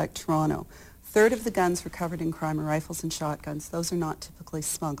city like Toronto, a third of the guns recovered in crime are rifles and shotguns. Those are not typically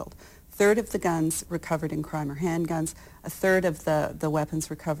smuggled. A third of the guns recovered in crime are handguns. A third of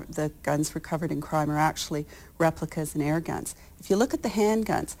the guns recovered in crime are actually replicas and air guns. If you look at the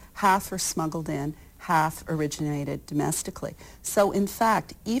handguns, half are smuggled in, half originated domestically. So in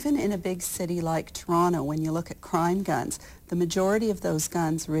fact, even in a big city like Toronto, when you look at crime guns, the majority of those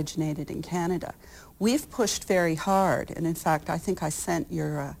guns originated in Canada. We've pushed very hard, and in fact, I think I sent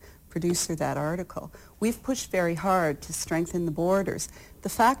your producer that article. We've pushed very hard to strengthen the borders. The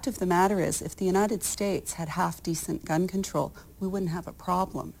fact of the matter is, if the United States had half-decent gun control, we wouldn't have a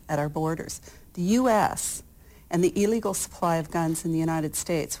problem at our borders. The U.S. And the illegal supply of guns in the United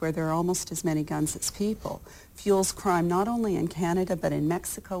States, where there are almost as many guns as people, fuels crime not only in Canada, but in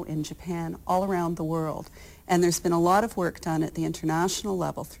Mexico, in Japan, all around the world. And there's been a lot of work done at the international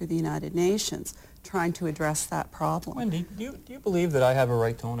level through the United Nations trying to address that problem. Wendy, do you believe that I have a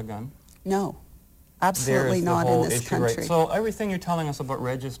right to own a gun? No, absolutely There's not the whole in this issue, country. Right? So everything you're telling us about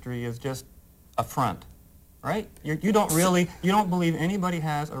registry is just a front, right? You don't believe anybody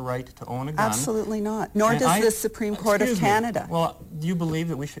has a right to own a gun. Absolutely not. Nor And does the Supreme Court of excuse me. Canada. Well, do you believe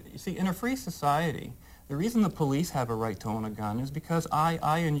that we should, you see, in a free society, the reason the police have a right to own a gun is because I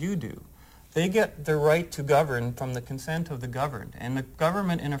and you do. They get the right to govern from the consent of the governed, and the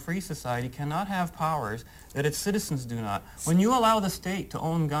government in a free society cannot have powers that its citizens do not. When you allow the state to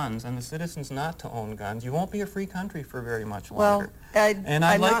own guns and the citizens not to own guns, you won't be a free country for very much longer. And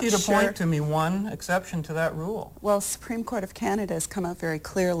I'd like you to point to me one exception to that rule. Well, Supreme Court of Canada has come out very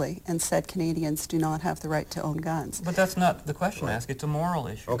clearly and said Canadians do not have the right to own guns. But that's not the question asked. It's a moral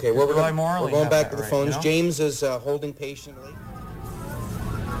issue. Okay, well, we're going back to the right, phones. You know? James is holding patiently.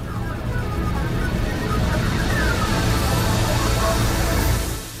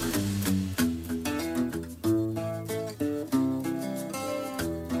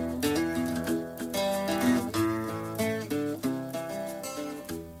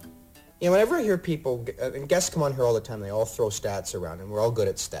 You know, whenever I hear people, and guests come on here all the time, they all throw stats around, and we're all good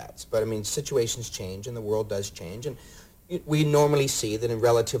at stats. But, I mean, situations change, and the world does change. And we normally see that in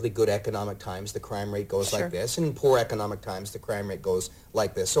relatively good economic times, the crime rate goes like this, and in poor economic times, the crime rate goes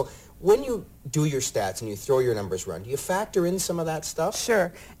like this. So when you do your stats and you throw your numbers around, do you factor in some of that stuff?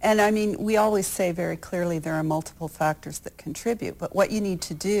 Sure. And, I mean, we always say very clearly there are multiple factors that contribute. But what you need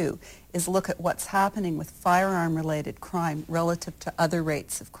to do is look at what's happening with firearm-related crime relative to other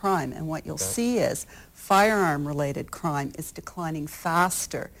rates of crime. And what you'll see is firearm-related crime is declining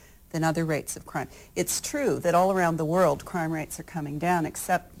faster than other rates of crime. It's true that all around the world crime rates are coming down,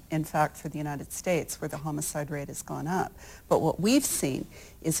 except, in fact, for the United States, where the homicide rate has gone up. But what we've seen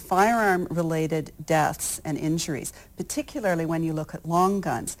is firearm-related deaths and injuries, particularly when you look at long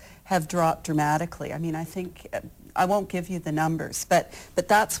guns, have dropped dramatically. I mean, I think... I won't give you the numbers, but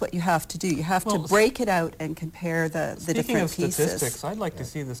that's what you have to do. You have to break it out and compare the different pieces. Speaking of statistics, I'd like to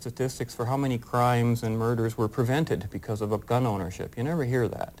see the statistics for how many crimes and murders were prevented because of a gun ownership. You never hear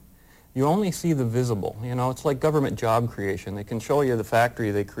that. You only see the visible. You know, it's like government job creation. They can show you the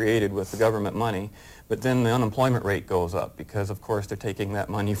factory they created with the government money, but then the unemployment rate goes up because, of course, they're taking that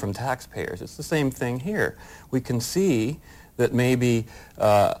money from taxpayers. It's the same thing here. We can see that maybe,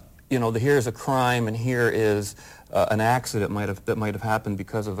 you know, here's a crime and here is an accident that might have happened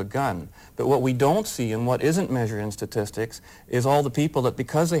because of a gun. But what we don't see and what isn't measured in statistics is all the people that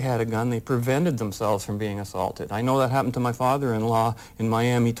because they had a gun, they prevented themselves from being assaulted. I know that happened to my father-in-law in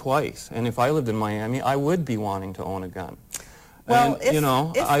Miami twice. And if I lived in Miami, I would be wanting to own a gun. Well,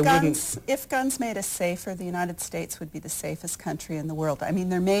 and, if guns made us safer, the United States would be the safest country in the world. I mean,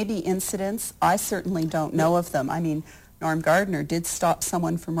 there may be incidents. I certainly don't know of them. I mean, Norm Gardner did stop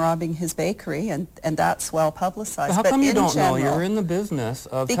someone from robbing his bakery, and that's well publicized. How come you don't know? You're in the business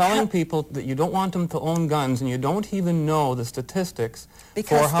of telling people that you don't want them to own guns, and you don't even know the statistics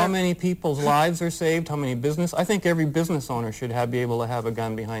for how many people's lives are saved, how many business. I think every business owner should be able to have a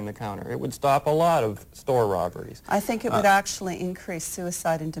gun behind the counter. It would stop a lot of store robberies. I think it would actually increase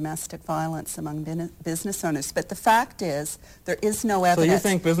suicide and domestic violence among business owners. But the fact is, there is no evidence. So you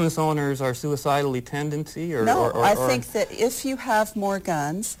think business owners are suicidally tendency? No, I think that if you have more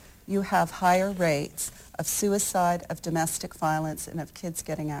guns, you have higher rates of suicide, of domestic violence, and of kids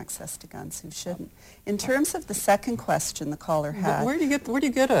getting access to guns who shouldn't. In terms of the second question the caller had... Where do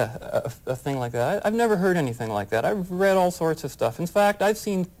you get a thing like that? I've never heard anything like that. I've read all sorts of stuff. In fact, I've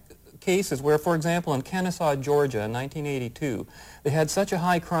seen cases where, for example, in Kennesaw, Georgia, in 1982, they had such a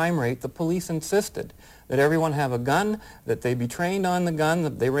high crime rate, the police insisted that everyone have a gun, that they be trained on the gun,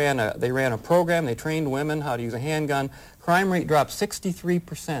 that they ran a program, they trained women how to use a handgun. Crime rate dropped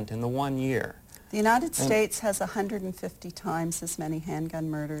 63% in the 1 year. The United States has 150 times as many handgun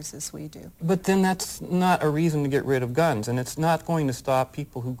murders as we do. But then that's not a reason to get rid of guns, and it's not going to stop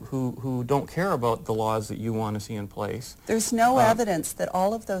people who don't care about the laws that you want to see in place. There's no evidence that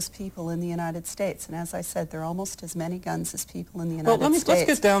all of those people in the United States, and as I said, there are almost as many guns as people in the United States. Let's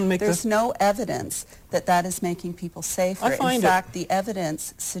get down and make There's no evidence that that is making people safer. In fact, the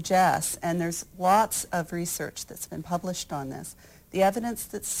evidence suggests, and there's lots of research that's been published on this, the evidence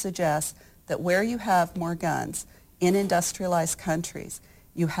that suggests that where you have more guns in industrialized countries,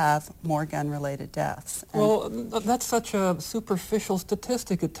 you have more gun-related deaths. And well, that's such a superficial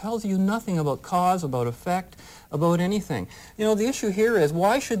statistic. It tells you nothing about cause, about effect, about anything. You know, the issue here is,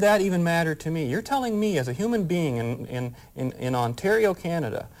 why should that even matter to me? You're telling me as a human being in Ontario,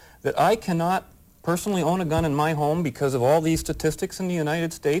 Canada, that I cannot personally own a gun in my home because of all these statistics in the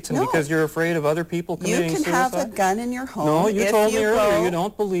United States, and because you're afraid of other people committing suicide? You can have a gun in your home. No, you told me earlier go, you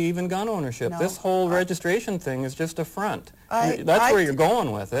don't believe in gun ownership. No, this whole registration thing is just a front. That's I where you're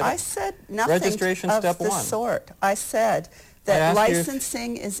going with it. I said nothing registration of step the one. sort. I said that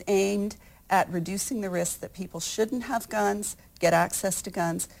licensing is aimed at reducing the risk that people shouldn't have guns, get access to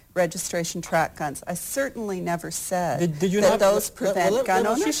guns, registration track guns. I certainly never said did you that not, those prevent gun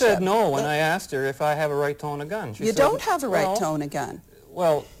ownership. She said no when I asked her if I have a right to own a gun. She you said, don't have a right to own a gun.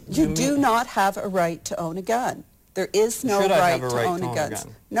 Well, you do not have a right to own a gun. There is no right to own a gun.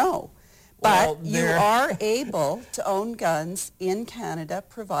 No. But you are able to own guns in Canada,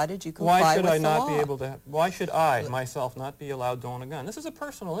 provided you comply with the law. Why should I not be able to? Why should I, myself, not be allowed to own a gun? This is a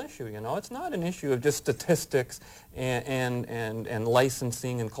personal issue, you know. It's not an issue of just statistics and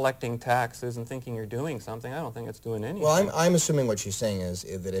licensing and collecting taxes and thinking you're doing something. I don't think it's doing anything. Well, I'm assuming what she's saying is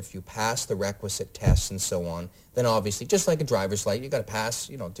that if you pass the requisite tests and so on, then obviously, just like a driver's license, you've got to pass,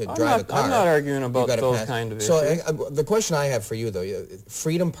 you know, to drive a car. I'm not arguing about those kind of issues. So the question I have for you, though,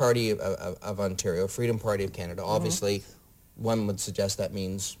 Freedom Party of Ontario, Freedom Party of Canada, obviously one would suggest that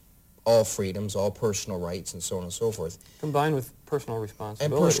means all freedoms, all personal rights, and so on and so forth. Combined with personal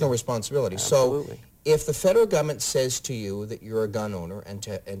responsibility. And personal responsibility. Absolutely. So if the federal government says to you that you're a gun owner, and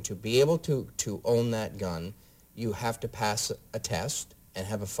to be able to own that gun, you have to pass a test and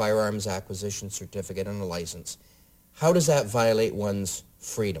have a firearms acquisition certificate and a license, how does that violate one's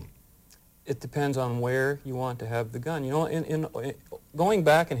freedom? It depends on where you want to have the gun. You know, in going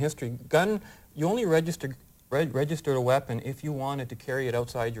back in history, you only registered a weapon if you wanted to carry it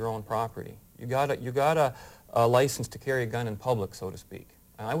outside your own property. You got a license to carry a gun in public, so to speak.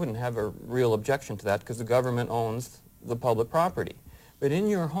 And I wouldn't have a real objection to that because the government owns the public property. But in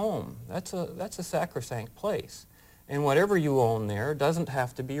your home, that's a sacrosanct place. And whatever you own there doesn't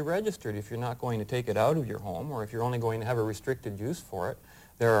have to be registered if you're not going to take it out of your home, or if you're only going to have a restricted use for it.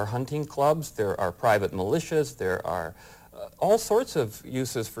 There are hunting clubs, there are private militias, there are all sorts of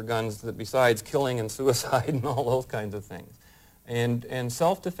uses for guns that besides killing and suicide and all those kinds of things. And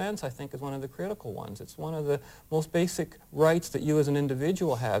self-defense, I think, is one of the critical ones. It's one of the most basic rights that you as an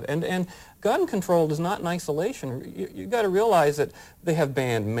individual have. And gun control is not in isolation. You've got to realize that they have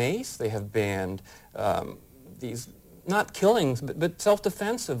banned mace, they have banned these, not killings, but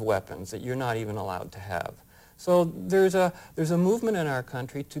self-defensive weapons that you're not even allowed to have. So there's a movement in our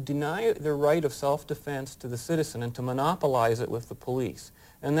country to deny the right of self-defense to the citizen and to monopolize it with the police.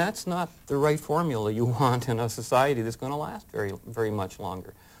 And that's not the right formula you want in a society that's going to last very, very much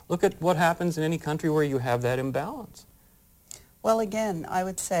longer. Look at what happens in any country where you have that imbalance. Well, again, I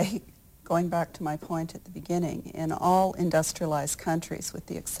would say, going back to my point at the beginning, in all industrialized countries, with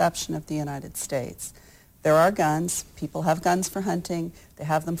the exception of the United States, there are guns. People have guns for hunting. They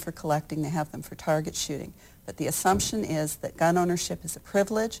have them for collecting. They have them for target shooting. But the assumption is that gun ownership is a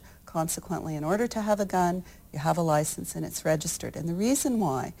privilege. Consequently, in order to have a gun, you have a license and it's registered. And the reason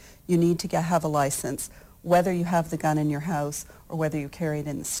why you need to have a license, whether you have the gun in your house or whether you carry it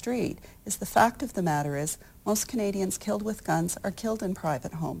in the street, is the fact of the matter is most Canadians killed with guns are killed in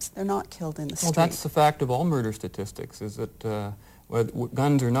private homes. They're not killed in the street. Well, that's the fact of all murder statistics, is that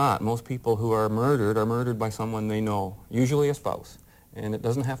guns or not, most people who are murdered by someone they know, usually a spouse. And it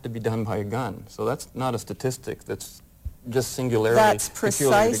doesn't have to be done by a gun. So that's not a statistic that's just singularly That's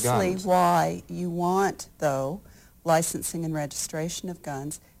peculiar to precisely guns. why you want, though, licensing and registration of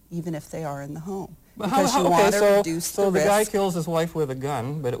guns, even if they are in the home. Because you want to reduce the risk. So the guy kills his wife with a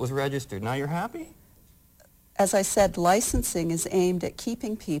gun, but it was registered. Now you're happy? As I said, licensing is aimed at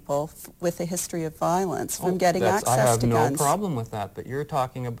keeping people with a history of violence from getting access to guns. I have no problem with that, but you're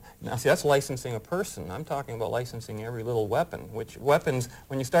talking about, now see, that's licensing a person. I'm talking about licensing every little weapon, which weapons,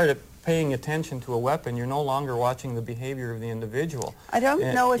 when you started paying attention to a weapon, you're no longer watching the behavior of the individual. I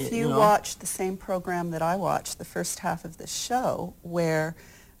don't know if you watched the same program that I watched, the first half of this show, where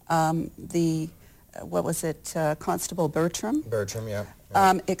what was it, Constable Bertram? Bertram, yeah.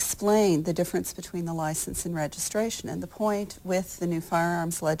 Explained the difference between the license and registration. And the point with the new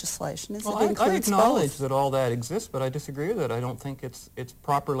firearms legislation is it includes I acknowledge both. that all that exists, but I disagree with it. I don't think it's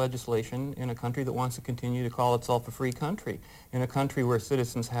proper legislation in a country that wants to continue to call itself a free country, in a country where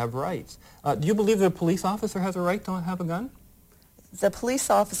citizens have rights. Do you believe that a police officer has a right to have a gun? The police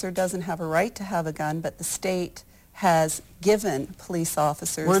officer doesn't have a right to have a gun, but the state has given police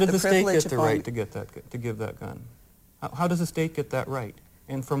officers Where did the the state privilege get the right to give that gun? How does the state get that right?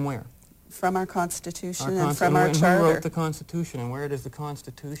 And from where? From our Constitution and from our and Charter. Who wrote the Constitution, and where does the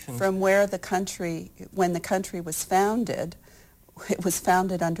Constitution... From where the country, when the country was founded, it was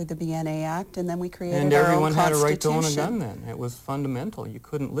founded under the BNA Act, and then we created our own Constitution. And everyone had a right to own a gun then. It was fundamental. You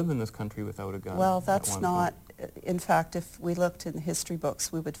couldn't live in this country without a gun. Well, that's not... In fact, if we looked in the history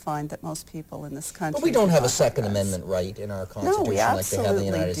books, we would find that most people in this country... But we don't have a Second Amendment right in our Constitution like they have in the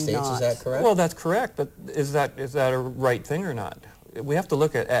United States, is that correct? Well, that's correct, but is that a right thing or not? We have to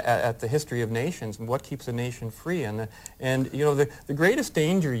look at the history of nations and what keeps a nation free. And you know, the greatest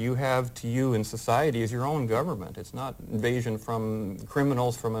danger you have to you in society is your own government. It's not invasion from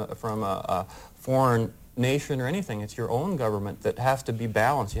criminals from a foreign nation or anything. It's your own government that has to be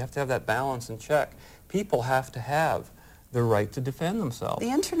balanced. You have to have that balance in check. People have to have the right to defend themselves.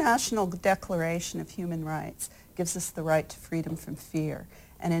 The International Declaration of Human Rights gives us the right to freedom from fear.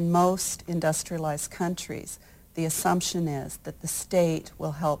 And in most industrialized countries, the assumption is that the state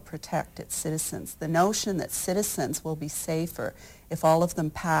will help protect its citizens. The notion that citizens will be safer if all of them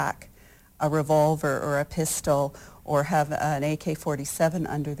pack a revolver or a pistol or have an AK-47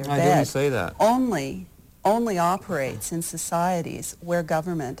 under their bed. I didn't say that. Only operates in societies where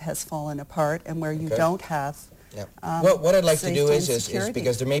government has fallen apart and where you don't have what I'd like to do is security.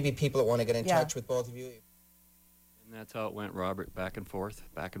 because there may be people that want to get in touch with both of you. And that's how it went, Robert, back and forth,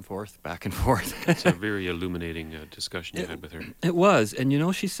 back and forth, back and forth. It's a very illuminating discussion you had with her. It was, and you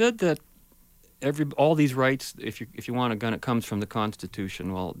know, she said that all these rights, if you want a gun, it comes from the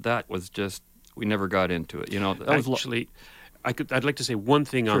Constitution. Well, that was just, we never got into it. You know, that was actually, I'd like to say one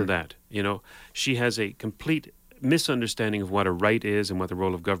thing on that. You know, she has a complete misunderstanding of what a right is and what the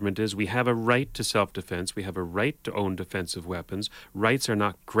role of government is. We have a right to self-defense. We have a right to own defensive weapons. Rights are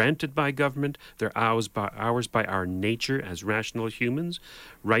not granted by government. They're ours by our nature as rational humans.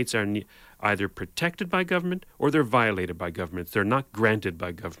 Rights are either protected by government or they're violated by government. They're not granted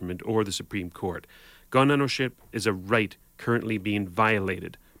by government or the Supreme Court. Gun ownership is a right currently being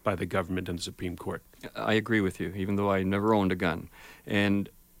violated by the government and the Supreme Court. I agree with you, even though I never owned a gun. And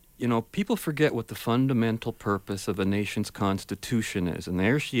you know, people forget what the fundamental purpose of a nation's constitution is. And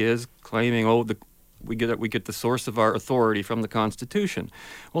there she is claiming, oh, we get the source of our authority from the Constitution.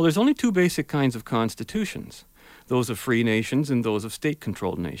 Well, there's only two basic kinds of constitutions, those of free nations and those of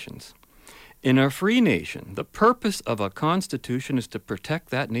state-controlled nations. In a free nation, the purpose of a constitution is to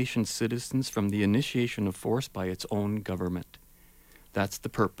protect that nation's citizens from the initiation of force by its own government. That's the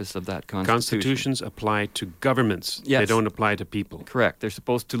purpose of that Constitution. Constitutions apply to governments. Yes. They don't apply to people. Correct. They're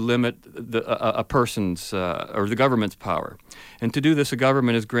supposed to limit a person's or the government's power. And to do this, a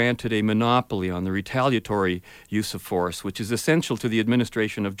government is granted a monopoly on the retaliatory use of force, which is essential to the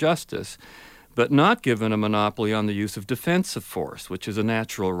administration of justice, but not given a monopoly on the use of defensive force, which is a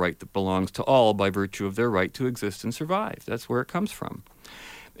natural right that belongs to all by virtue of their right to exist and survive. That's where it comes from.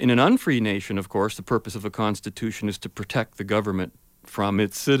 In an unfree nation, of course, the purpose of a constitution is to protect the government from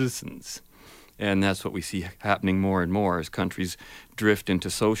its citizens. And that's what we see happening more and more as countries drift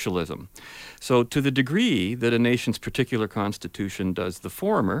into socialism. So to the degree that a nation's particular constitution does the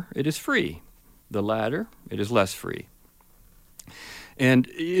former, it is free. The latter, it is less free. And,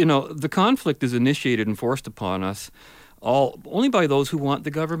 you know, the conflict is initiated and forced upon us only by those who want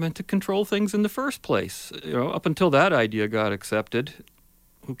the government to control things in the first place. You know, up until that idea got accepted,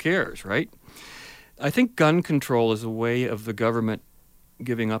 who cares, right? I think gun control is a way of the government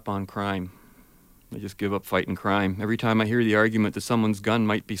giving up on crime. They just give up fighting crime. Every time I hear the argument that someone's gun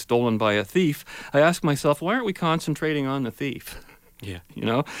might be stolen by a thief, I ask myself, why aren't we concentrating on the thief? Yeah. You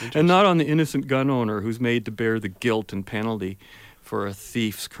know, and not on the innocent gun owner who's made to bear the guilt and penalty for a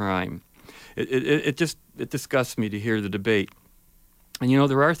thief's crime. It disgusts me to hear the debate. And you know,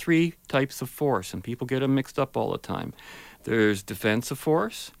 there are three types of force, and people get them mixed up all the time. There's defensive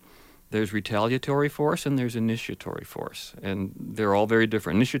force, there's retaliatory force, and there's initiatory force. And they're all very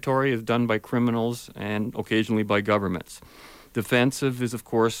different. Initiatory is done by criminals and occasionally by governments. Defensive is, of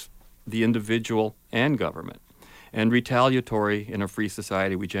course, the individual and government. And retaliatory in a free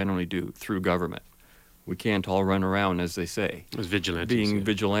society we generally do through government. We can't all run around, as they say, as vigilantes, being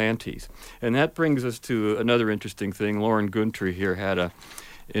vigilantes. And that brings us to another interesting thing. Lauren Gunter here had a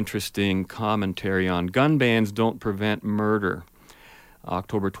interesting commentary on gun bans don't prevent murder.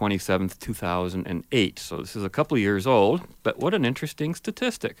 October 27th, 2008. So this is a couple of years old, but what an interesting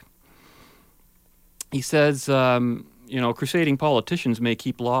statistic. He says, you know, crusading politicians may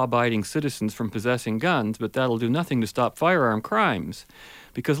keep law-abiding citizens from possessing guns, but that'll do nothing to stop firearm crimes,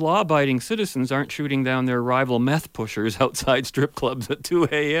 because law-abiding citizens aren't shooting down their rival meth pushers outside strip clubs at 2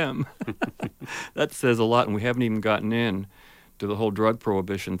 a.m. That says a lot, and we haven't even gotten in to the whole drug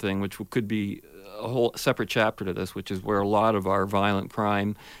prohibition thing, which could be a whole separate chapter to this, which is where a lot of our violent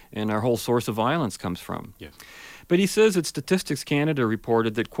crime and our whole source of violence comes from. Yes. But he says that Statistics Canada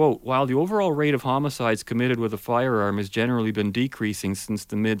reported that, quote, while the overall rate of homicides committed with a firearm has generally been decreasing since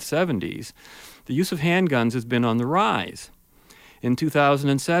the mid-'70s, the use of handguns has been on the rise. In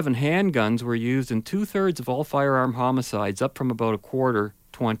 2007, handguns were used in 2/3 of all firearm homicides, up from about a quarter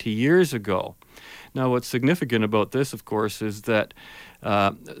 20 years ago. Now, what's significant about this, of course, is that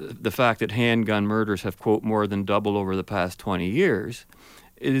the fact that handgun murders have, quote, more than doubled over the past 20 years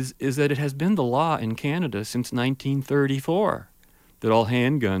is that it has been the law in Canada since 1934 that all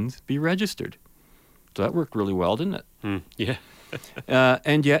handguns be registered. So that worked really well, didn't it? Yeah.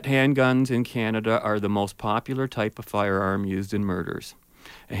 And yet handguns in Canada are the most popular type of firearm used in murders.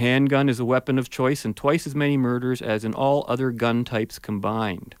 A handgun is a weapon of choice in twice as many murders as in all other gun types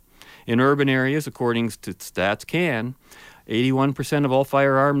combined. In urban areas, according to Stats Can, 81% of all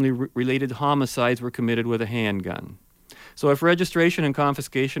firearm-related homicides were committed with a handgun. So if registration and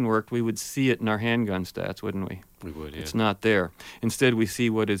confiscation worked, we would see it in our handgun stats, wouldn't we? We would, yeah. It's not there. Instead, we see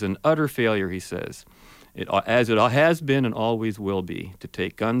what is an utter failure, he says, as it has been and always will be, to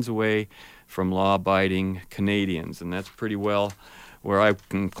take guns away from law-abiding Canadians. And that's pretty well where I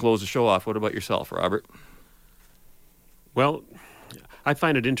can close the show off. What about yourself, Robert? Well, I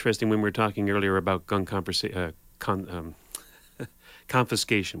find it interesting when we were talking earlier about gun confiscation.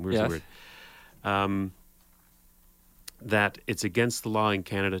 Where's the word? That it's against the law in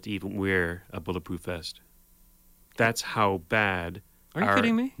Canada to even wear a bulletproof vest. That's how bad. Are you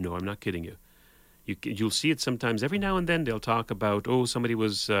kidding me? No, I'm not kidding you. You'll see it sometimes. Every now and then they'll talk about, somebody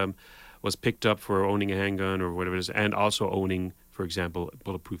was picked up for owning a handgun or whatever it is, and also owning, for example,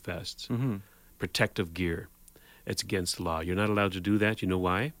 bulletproof vests, protective gear. It's against the law. You're not allowed to do that. You know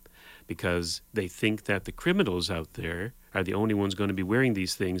why? Because they think that the criminals out there are the only ones going to be wearing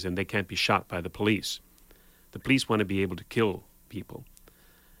these things and they can't be shot by the police. The police want to be able to kill people.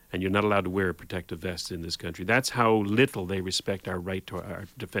 And you're not allowed to wear protective vests in this country. That's how little they respect our right to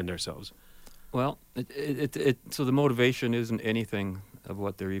defend ourselves. Well, so the motivation isn't anything of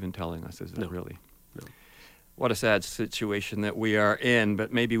what they're even telling us, is it? No. Really? No. What a sad situation that we are in,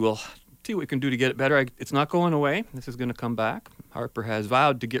 but maybe we'll see what we can do to get it better. It's not going away. This is going to come back. Harper has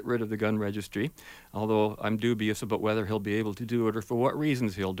vowed to get rid of the gun registry, although I'm dubious about whether he'll be able to do it or for what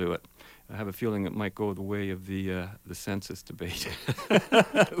reasons he'll do it. I have a feeling it might go the way of the census debate.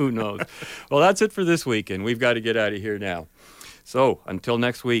 Who knows? Well, that's it for this week, and we've got to get out of here now. So, until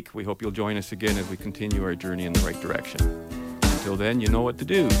next week, we hope you'll join us again as we continue our journey in the right direction. Until then, you know what to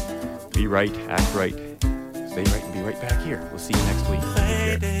do. Be right, act right, stay right, and be right back here. We'll see you next week.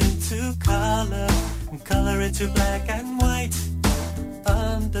 Fade into color and color into black and white.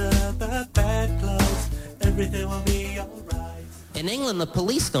 Under the bedclothes, everything will be alright. In England, the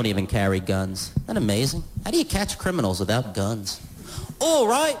police don't even carry guns. Isn't that amazing? How do you catch criminals without guns? All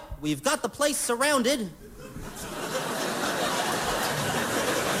right, we've got the place surrounded.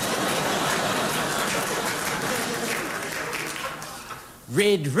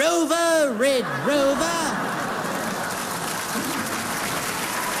 Red Rover, Red Rover.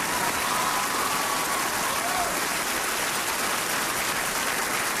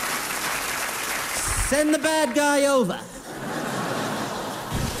 Send the bad guy over.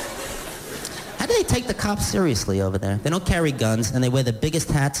 How do they take the cops seriously over there? They don't carry guns, and they wear the biggest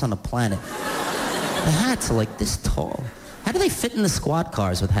hats on the planet. The hats are like this tall. How do they fit in the squad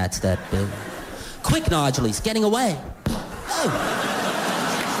cars with hats that big? Quick, Nargeles, getting away. Oh.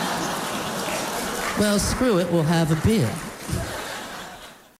 Well, screw it, we'll have a beer.